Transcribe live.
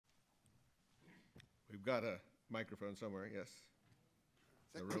We've got a microphone somewhere, yes.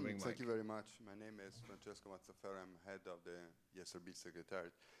 Thank you very much. My name is Francesco Mazzaferro. I'm head of the ESRB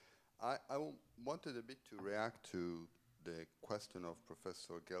Secretariat. I wanted a bit to react to the question of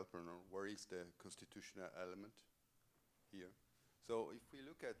Professor Gelpern on where is the constitutional element here. So if we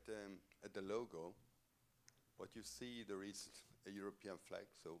look at the logo, what you see, there is a European flag.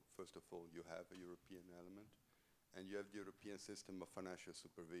 So first of all, you have a European element, and you have the European system of financial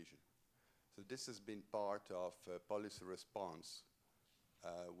supervision. So this has been part of policy response,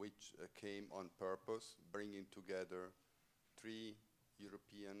 which came on purpose, bringing together 3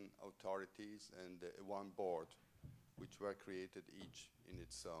 European authorities and one board, which were created each in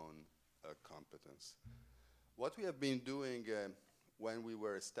its own competence. What we have been doing when we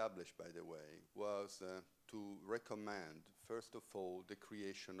were established, by the way, was to recommend, first of all, the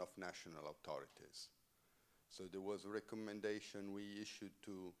creation of national authorities. So there was a recommendation we issued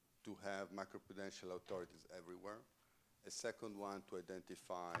to have macroprudential authorities everywhere. A second one to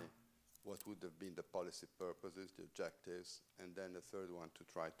identify what would have been the policy purposes, the objectives, and then a third one to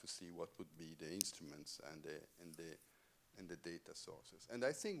try to see what would be the instruments and the data sources. And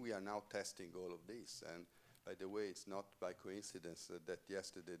I think we are now testing all of this. And by the way, it's not by coincidence that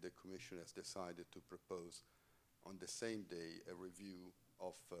yesterday the Commission has decided to propose on the same day a review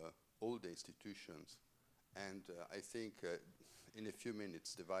of all the institutions. And I think in a few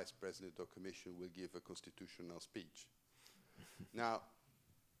minutes the Vice President of the Commission will give a constitutional speech. Now,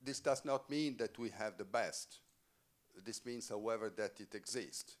 this does not mean that we have the best. This means, however, that it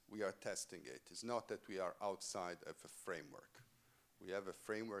exists. We are testing it. It's not that we are outside of a framework. We have a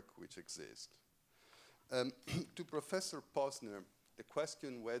framework which exists. To Professor Posner, the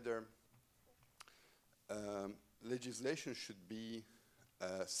question whether legislation should be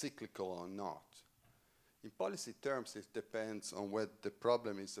cyclical or not. In policy terms, it depends on whether the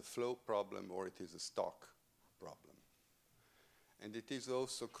problem is a flow problem or it is a stock problem. And it is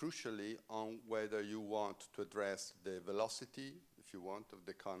also crucially on whether you want to address the velocity, if you want, of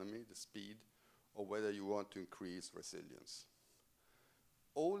the economy, the speed, or whether you want to increase resilience.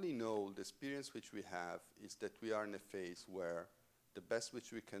 All in all, the experience which we have is that we are in a phase where the best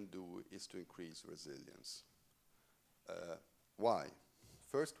which we can do is to increase resilience. Why?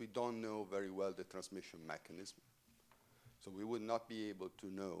 First, we don't know very well the transmission mechanism. So we would not be able to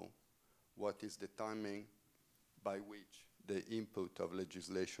know what is the timing by which the input of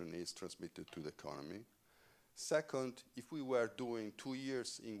legislation is transmitted to the economy. Second, if we were doing 2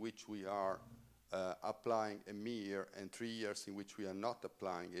 years in which we are applying a MIR and 3 years in which we are not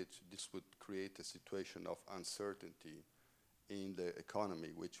applying it, this would create a situation of uncertainty in the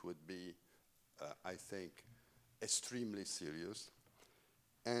economy, which would be, I think, extremely serious.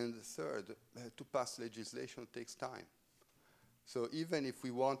 And third, to pass legislation takes time. So even if we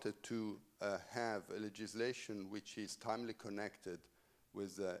wanted to have a legislation which is timely connected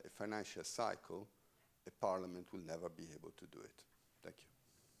with a financial cycle, a parliament will never be able to do it. Thank you.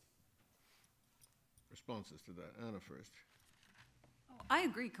 Responses to that. Anna first. Oh, I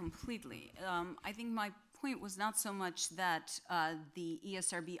agree completely. I think my point was not so much that the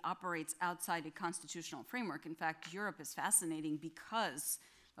ESRB operates outside a constitutional framework. In fact, Europe is fascinating because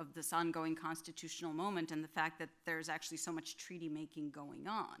of this ongoing constitutional moment and the fact that there's actually so much treaty making going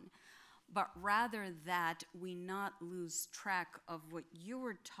on. But rather that we not lose track of what you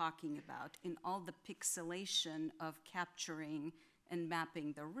were talking about in all the pixelation of capturing and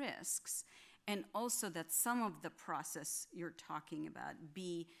mapping the risks, and also that some of the process you're talking about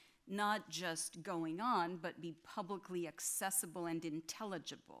be not just going on, but be publicly accessible and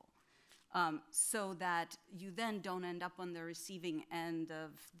intelligible. So that you then don't end up on the receiving end of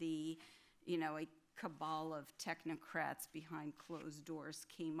the, a cabal of technocrats behind closed doors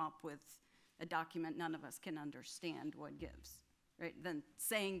came up with a document none of us can understand what gives, right? Then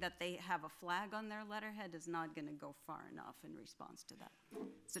saying that they have a flag on their letterhead is not going to go far enough in response to that.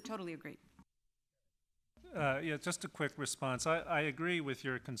 So totally agree. Yeah, just a quick response. I agree with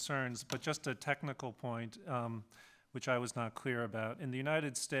your concerns, but just a technical point, which I was not clear about. In the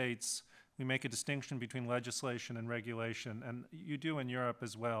United States, we make a distinction between legislation and regulation, and you do in Europe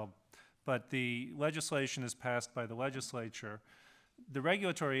as well. But the legislation is passed by the legislature. The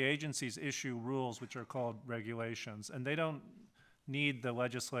regulatory agencies issue rules which are called regulations, and they don't need the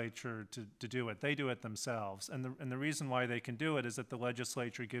legislature to do it. They do it themselves. And the reason why they can do it is that the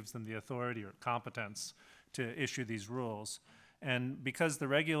legislature gives them the authority or competence to issue these rules. And because the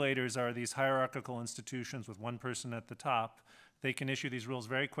regulators are these hierarchical institutions with one person at the top, they can issue these rules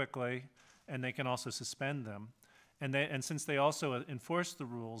very quickly, and they can also suspend them. And since they also enforce the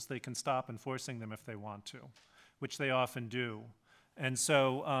rules, they can stop enforcing them if they want to, which they often do. And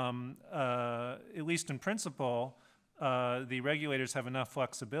so, at least in principle, the regulators have enough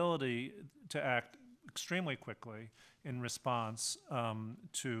flexibility to act extremely quickly in response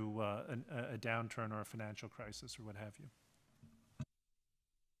to a downturn or a financial crisis or what have you.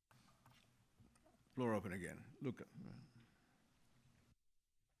 Floor open again. Luca.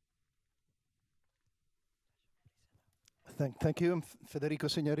 Thank you. I'm Federico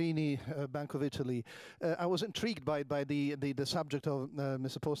Signorini, Bank of Italy. I was intrigued by the subject of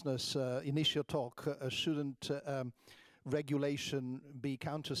Mr. Posner's initial talk. Shouldn't regulation be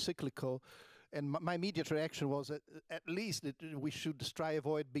counter-cyclical? And my immediate reaction was that at least we should try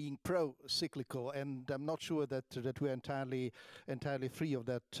avoid being pro-cyclical. And I'm not sure that we're entirely free of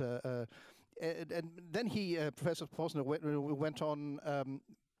that. And then Professor Posner went on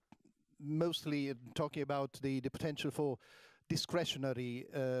mostly talking about the potential for discretionary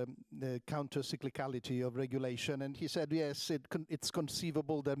counter-cyclicality of regulation. And he said, yes, it's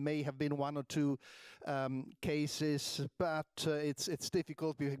conceivable there may have been one or two cases, but it's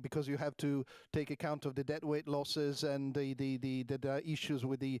difficult because you have to take account of the deadweight losses and the issues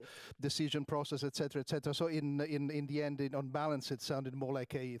with the decision process, et cetera, et cetera. So in the end, on balance, it sounded more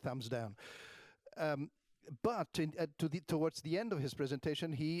like a thumbs down. But towards the end of his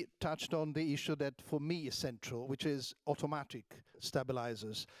presentation, he touched on the issue that for me is central, which is automatic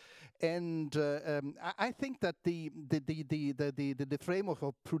stabilizers. And I think that the framework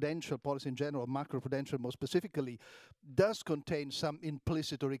of prudential policy in general, macroprudential more specifically, does contain some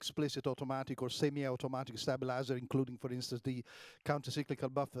implicit or explicit automatic or semi-automatic stabilizer, including, for instance, the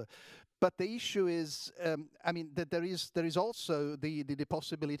countercyclical buffer. But the issue is, that there is also the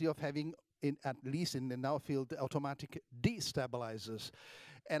possibility of having, at least in our field, automatic destabilizers.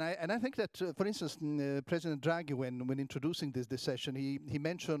 And I think that, for instance, President Draghi, when introducing this session, he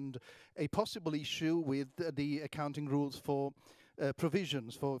mentioned a possible issue with the accounting rules for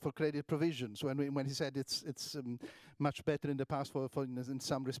provisions, for credit provisions, when he said it's much better in the past in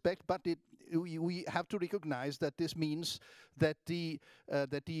some respect, but we have to recognize that this means that the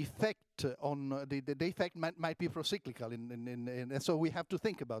effect on the effect might be procyclical, and so we have to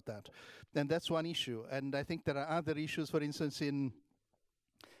think about that, and that's one issue. And I think there are other issues, for instance, in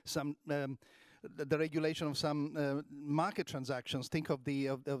some the regulation of some market transactions. Think of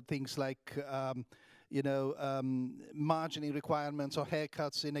things like margining requirements or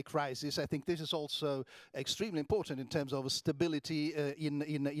haircuts in a crisis. I think this is also extremely important in terms of stability in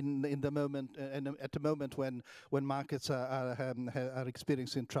the moment and at the moment when markets are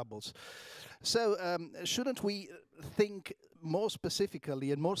experiencing troubles. So shouldn't we think more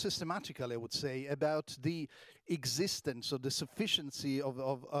specifically and more systematically, I would say, about the existence or the sufficiency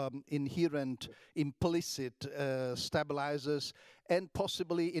of inherent implicit stabilizers and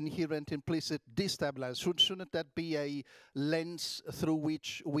possibly inherent implicit destabilizers? Shouldn't that be a lens through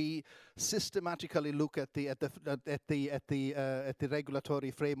which we systematically look at the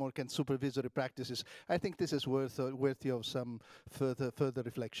regulatory framework and supervisory practices? I think this is worthy of some further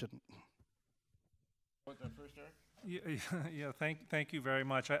reflection. What's that first, Eric? Yeah, thank you very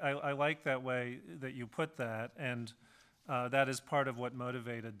much. I like that way that you put that, and that is part of what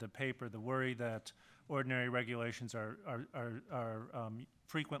motivated the paper, the worry that ordinary regulations are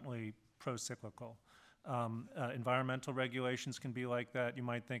frequently pro-cyclical. Environmental regulations can be like that. You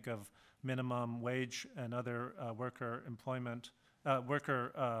might think of minimum wage and other worker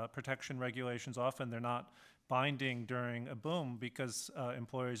protection regulations. Often they're not binding during a boom because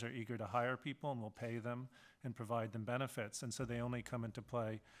employers are eager to hire people and will pay them and provide them benefits, and so they only come into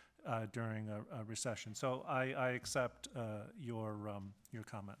play during a recession. So I accept your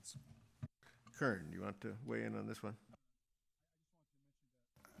comments. Kern, you want to weigh in on this one?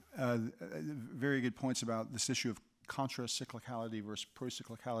 Very good points about this issue of contra-cyclicality versus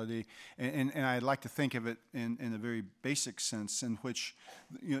pro-cyclicality, and I'd like to think of it in a very basic sense, in which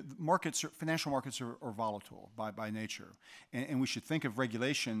financial markets are volatile by nature, and we should think of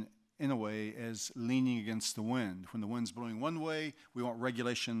regulation in a way as leaning against the wind. When the wind's blowing one way, we want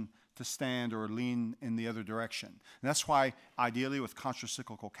regulation to stand or lean in the other direction. And that's why, ideally, with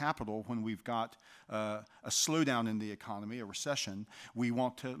contracyclical capital, when we've got a slowdown in the economy, a recession, we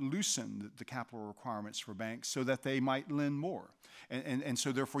want to loosen the capital requirements for banks so that they might lend more. And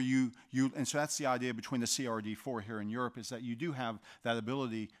so therefore and so that's the idea between the CRD4 here in Europe, is that you do have that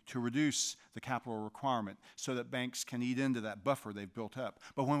ability to reduce the capital requirement so that banks can eat into that buffer they've built up.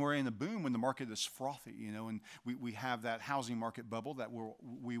 But when we're in a boom, when the market is frothy, and we have that housing market bubble that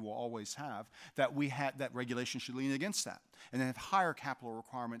we will always have, that regulation should lean against that and then have higher capital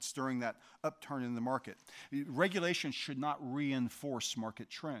requirements during that upturn in the market. Regulation should not reinforce market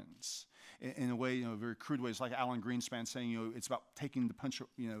trends. in a way, a very crude way. It's like Alan Greenspan saying, it's about taking the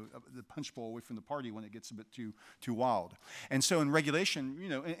punch bowl away from the party when it gets a bit too wild. And so in regulation,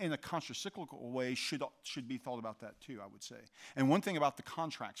 in a contra-cyclical way should be thought about that too, I would say. And one thing about the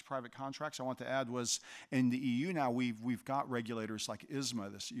contracts, private contracts, I want to add was in the EU now we've got regulators like ESMA,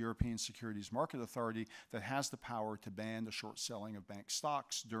 this European Securities Market Authority, that has the power to ban the short selling of bank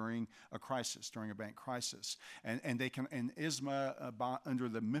stocks during a crisis, during a bank crisis. And they can, and ESMA under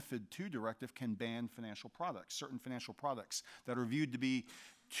the MiFID II directive can ban financial products, certain financial products that are viewed to be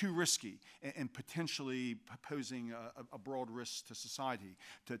too risky and potentially posing a broad risk to society,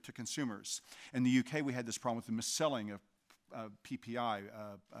 to consumers. In the UK, we had this problem with the mis-selling of PPI,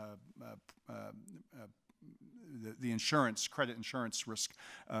 the insurance, credit insurance risk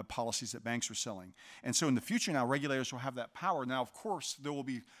policies that banks are selling. And so in the future now, regulators will have that power. Now, of course, there will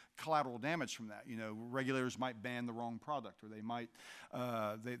be collateral damage from that. Regulators might ban the wrong product, or they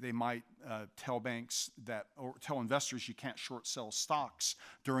might tell banks that, or tell investors you can't short sell stocks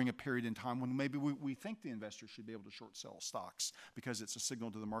during a period in time when maybe we think the investor should be able to short sell stocks because it's a signal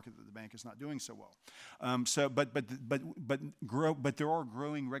to the market that the bank is not doing so well. But there are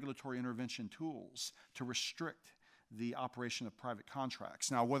growing regulatory intervention tools to restrict the operation of private contracts.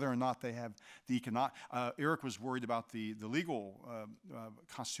 Now, whether or not they have the economic, Eric was worried about the legal,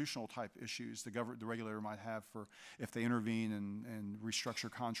 constitutional type issues the regulator might have for if they intervene and restructure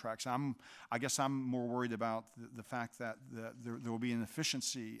contracts. I guess I'm more worried about the fact that there will be an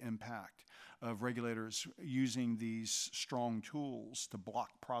efficiency impact of regulators using these strong tools to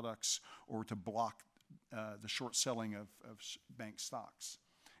block products or to block the short selling of bank stocks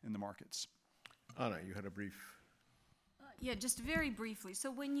in the markets. Anna, you had a brief. Yeah, just very briefly. So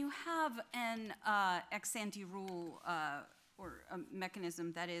when you have an ex-ante rule or a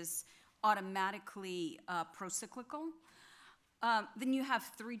mechanism that is automatically pro-cyclical, then you have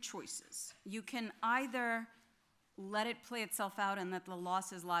three choices. You can either let it play itself out and let the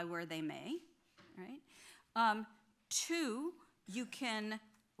losses lie where they may, right? Two, you can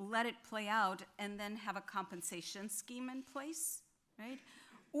let it play out and then have a compensation scheme in place, right?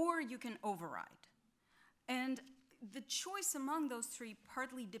 Or you can override. And the choice among those three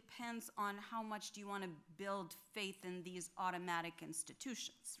partly depends on how much do you want to build faith in these automatic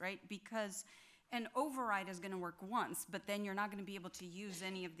institutions, right? Because an override is going to work once, but then you're not going to be able to use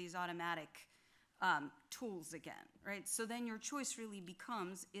any of these automatic tools again, right? So then your choice really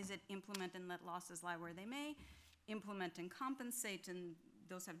becomes, is it implement and let losses lie where they may, implement and compensate, and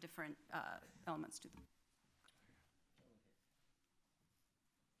those have different elements to them.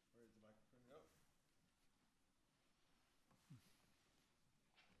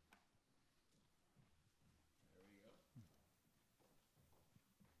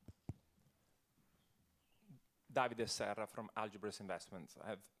 Davide Serra from Algebris Investments.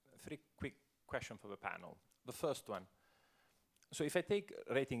 I have three quick questions for the panel. The first one, so if I take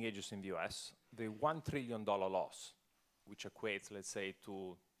rating agencies in the US, the $1 trillion loss, which equates, let's say,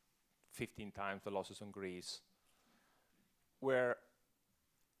 to 15 times the losses in Greece, where,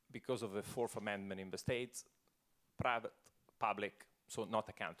 because of the Fourth Amendment in the States, private, public, so not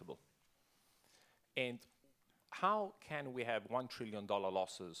accountable. And how can we have $1 trillion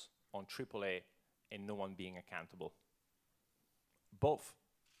losses on AAA and no one being accountable? Both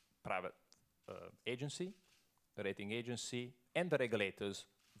private agency, the rating agency, and the regulators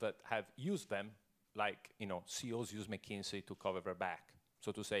that have used them, like CEOs use McKinsey to cover their back,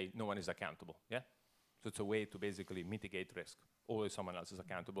 so to say no one is accountable. Yeah, so it's a way to basically mitigate risk. Always someone else is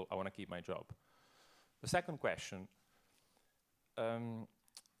accountable. I want to keep my job. The second question.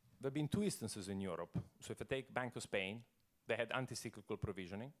 There have been two instances in Europe. So if I take Bank of Spain, they had anti-cyclical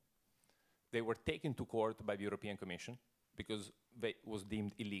provisioning. They were taken to court by the European Commission because it was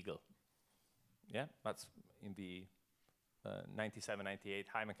deemed illegal. Yeah, that's in the 97, 98.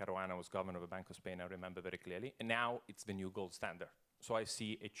 Jaime Caruana was governor of the Bank of Spain, I remember very clearly. And now it's the new gold standard. So I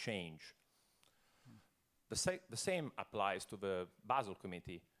see a change. The same applies to the Basel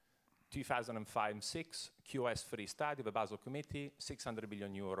Committee. 2005-06, QS3 study, the Basel Committee, 600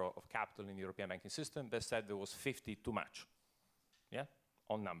 billion euro of capital in the European banking system. They said there was 50 too much, yeah,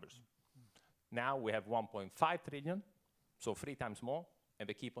 on numbers. Now we have 1.5 trillion, so 3 times more, and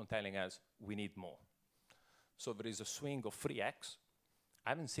they keep on telling us we need more. So there is a swing of 3x. I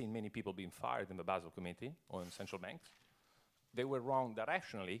haven't seen many people being fired in the Basel Committee or in central banks. They were wrong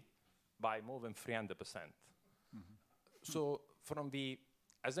directionally by more than 300%. Mm-hmm. So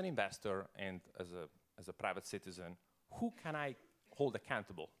as an investor and as a private citizen, who can I hold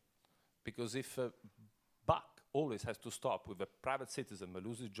accountable? Because if a buck always has to stop with a private citizen who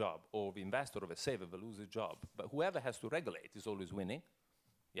loses his job, or the investor or the saver who loses his job, but whoever has to regulate is always winning,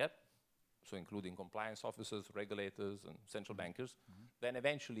 yep, so including compliance officers, regulators, and central bankers, then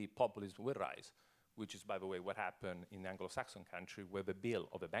eventually populism will rise, which is, by the way, what happened in Anglo-Saxon country, where the bill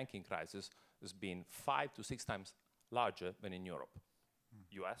of a banking crisis has been 5 to 6 times larger than in Europe,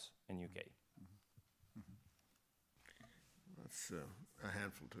 US and UK. That's a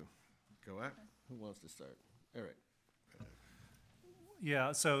handful to go at. Who wants to start? Eric.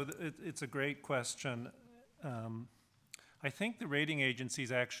 Yeah, so it's a great question. I think the rating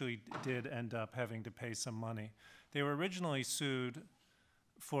agencies actually did end up having to pay some money. They were originally sued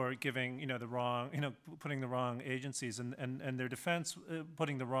for giving, the wrong, putting the wrong agencies, and their defense,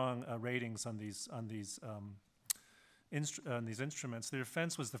 putting the wrong ratings on these instruments. Their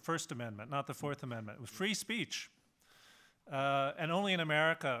defense was the First Amendment, not the Fourth Amendment. It was free speech. And only in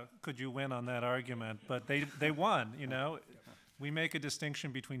America could you win on that argument, but they won, We make a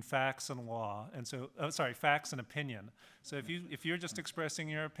distinction between facts and law, and so, facts and opinion. So if you're just expressing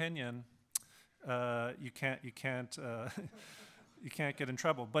your opinion, you can't get in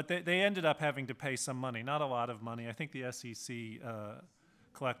trouble. But they ended up having to pay some money, not a lot of money. I think the SEC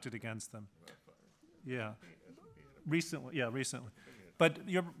collected against them. Yeah, recently. But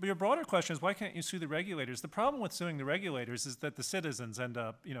your broader question is, why can't you sue the regulators? The problem with suing the regulators is that the citizens end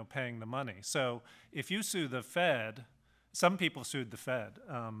up, paying the money. So if you sue the Fed, some people sued the Fed.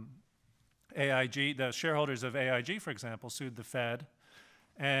 AIG, the shareholders of AIG, for example, sued the Fed.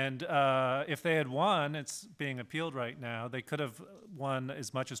 And if they had won, it's being appealed right now, they could have won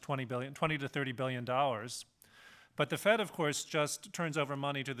as much as $20 to $30 billion. But the Fed, of course, just turns over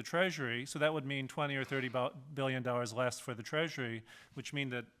money to the Treasury, so that would mean $20 or $30 billion less for the Treasury, which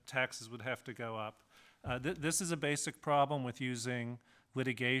means that taxes would have to go up. This is a basic problem with using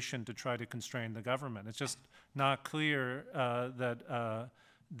litigation to try to constrain the government. It's just not clear that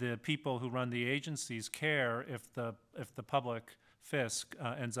the people who run the agencies care if the public fisc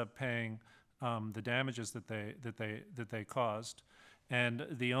ends up paying the damages that they caused. And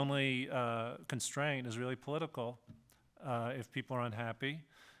the only constraint is really political. If people are unhappy,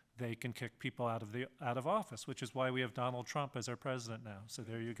 they can kick people out of office, which is why we have Donald Trump as our president now. So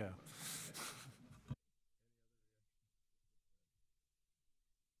there you go.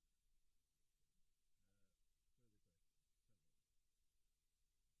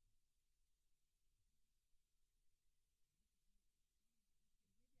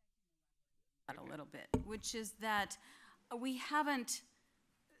 A little bit, which is that we haven't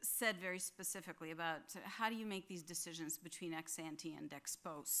said very specifically about how do you make these decisions between ex ante and ex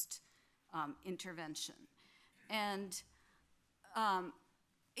post intervention. And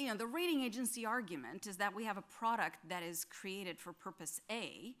the rating agency argument is that we have a product that is created for purpose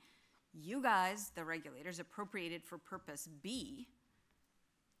A. You guys, the regulators, appropriated for purpose B.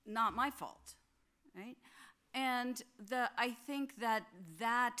 Not my fault, right? And I think that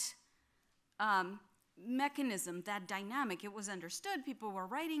mechanism, that dynamic, it was understood, people were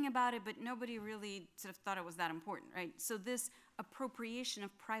writing about it, but nobody really sort of thought it was that important, right? So this appropriation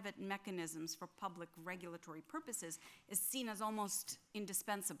of private mechanisms for public regulatory purposes is seen as almost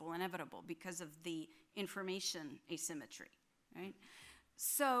indispensable, inevitable, because of the information asymmetry, right?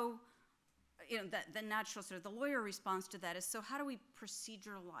 So, the natural sort of the lawyer response to that is, so how do we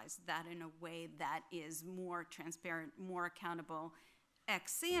proceduralize that in a way that is more transparent, more accountable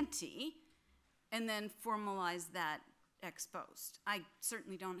ex ante, and then formalize that ex post? I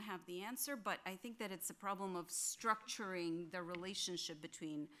certainly don't have the answer, but I think that it's a problem of structuring the relationship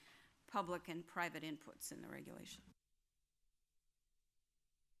between public and private inputs in the regulation.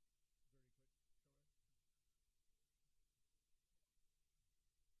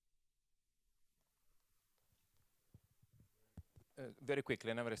 Very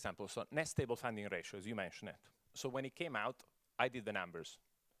quickly, another example. So net stable funding ratio, as you mentioned it. So when it came out, I did the numbers.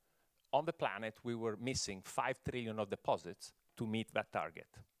 On the planet, we were missing 5 trillion of deposits to meet that target.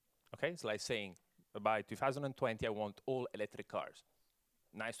 Okay, it's like saying, by 2020, I want all electric cars.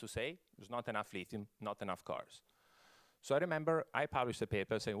 Nice to say, there's not enough lithium, not enough cars. So I remember I published a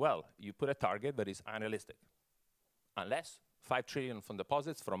paper saying, well, you put a target that is unrealistic. Unless 5 trillion from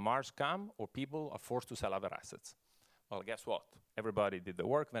deposits from Mars come, or people are forced to sell other assets. Well, guess what? Everybody did the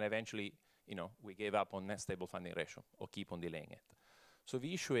work, then eventually, we gave up on net stable funding ratio, or keep on delaying it. So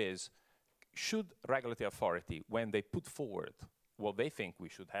the issue is, should regulatory authority, when they put forward what they think we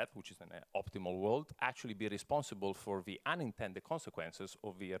should have, which is an optimal world, actually be responsible for the unintended consequences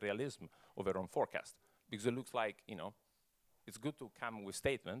of the realism of their own forecast? Because it looks like, it's good to come with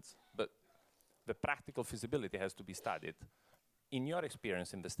statements, but the practical feasibility has to be studied. In your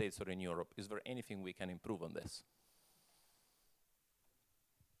experience in the States or in Europe, is there anything we can improve on this?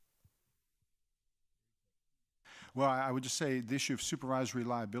 Well, I would just say the issue of supervisory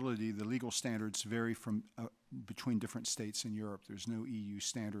liability, the legal standards vary from between different states in Europe. There's no EU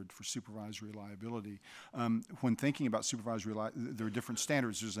standard for supervisory liability. When thinking about supervisory liability, there are different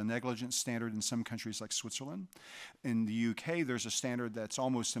standards. There's a negligence standard in some countries like Switzerland. In the UK, there's a standard that's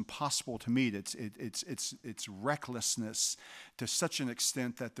almost impossible to meet. It's recklessness to such an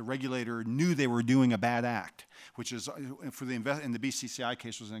extent that the regulator knew they were doing a bad act, which is, for the in the BCCI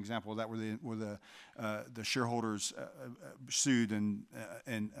case was an example of that, where the shareholders sued and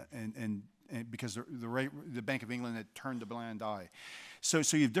because the Bank of England had turned a blind eye. So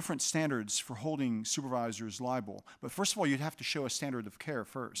you have different standards for holding supervisors liable. But first of all, you'd have to show a standard of care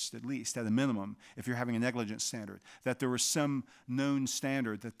first, at least, at a minimum, if you're having a negligence standard, that there was some known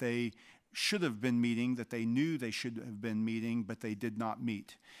standard that they should have been meeting, that they knew they should have been meeting, but they did not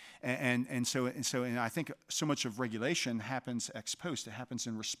meet. And so I think so much of regulation happens ex post. It happens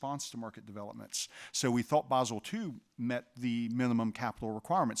in response to market developments. So we thought Basel II met the minimum capital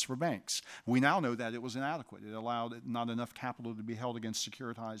requirements for banks. We now know that it was inadequate. It allowed not enough capital to be held against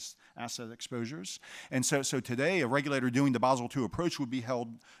securitized asset exposures. And so today, a regulator doing the Basel II approach would be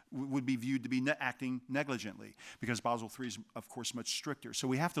viewed to be acting negligently, because Basel III is, of course, much stricter. So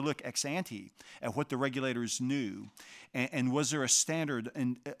we have to look ex ante at what the regulators knew, and was there a standard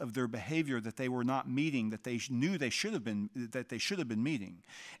of their behavior that they were not meeting, that they knew they should have been meeting,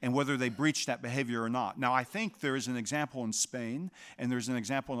 and whether they breached that behavior or not. Now, I think there is an example in Spain, and there's an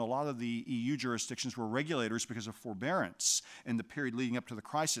example in a lot of the EU jurisdictions where regulators, because of forbearance in the period leading up to the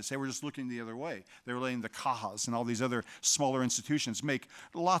crisis, they were just looking the other way. They were letting the cajas and all these other smaller institutions make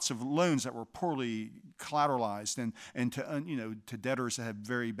lots of loans that were poorly collateralized, and to debtors that had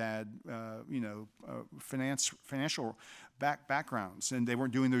very bad financial backgrounds, and they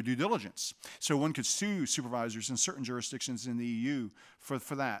weren't doing their due diligence. So one could sue supervisors in certain jurisdictions in the EU for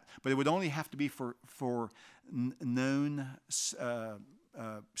that, but it would only have to be for known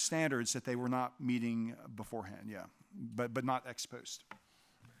standards that they were not meeting beforehand, yeah, but not ex post.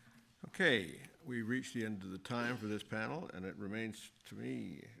 Okay, we reached the end of the time for this panel, and it remains to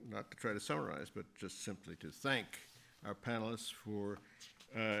me not to try to summarize, but just simply to thank our panelists for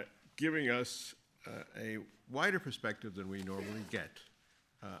giving us a wider perspective than we normally get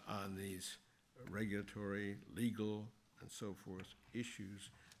on these regulatory, legal, and so forth issues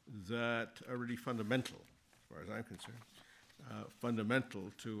that are really fundamental, as far as I'm concerned,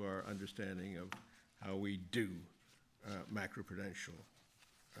 fundamental to our understanding of how we do macroprudential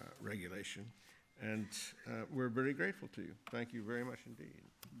regulation. And we're very grateful to you. Thank you very much indeed.